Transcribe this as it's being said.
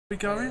We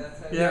going?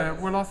 Yeah.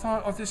 Well, I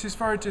thought this is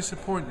very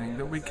disappointing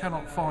that we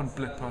cannot find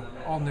Blippar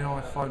on the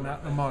iPhone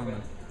at the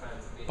moment.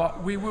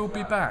 But we will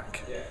be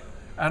back,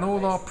 and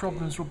all our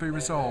problems will be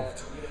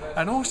resolved.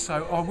 And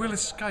also, I will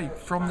escape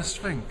from the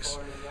Sphinx.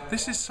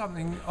 This is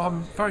something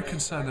I'm very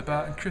concerned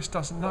about, and Chris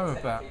doesn't know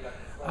about.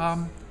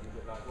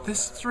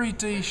 This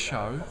 3D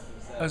show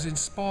has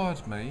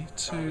inspired me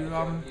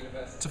to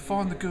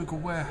find the Google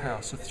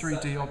warehouse of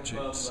 3D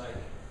objects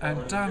and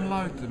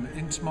download them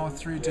into my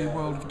 3D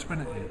world of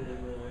Trinity,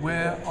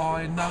 where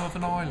I know of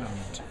an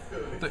island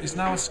that is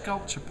now a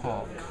sculpture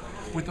park,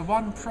 with the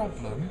one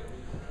problem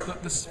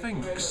that the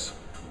Sphinx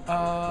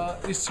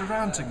is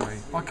surrounding me.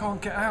 I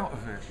can't get out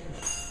of it,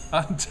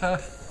 and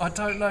I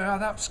don't know how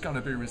that's going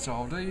to be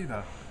resolved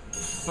either.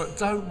 But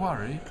don't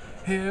worry,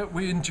 here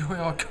we enjoy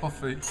our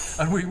coffee,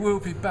 and we will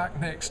be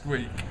back next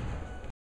week.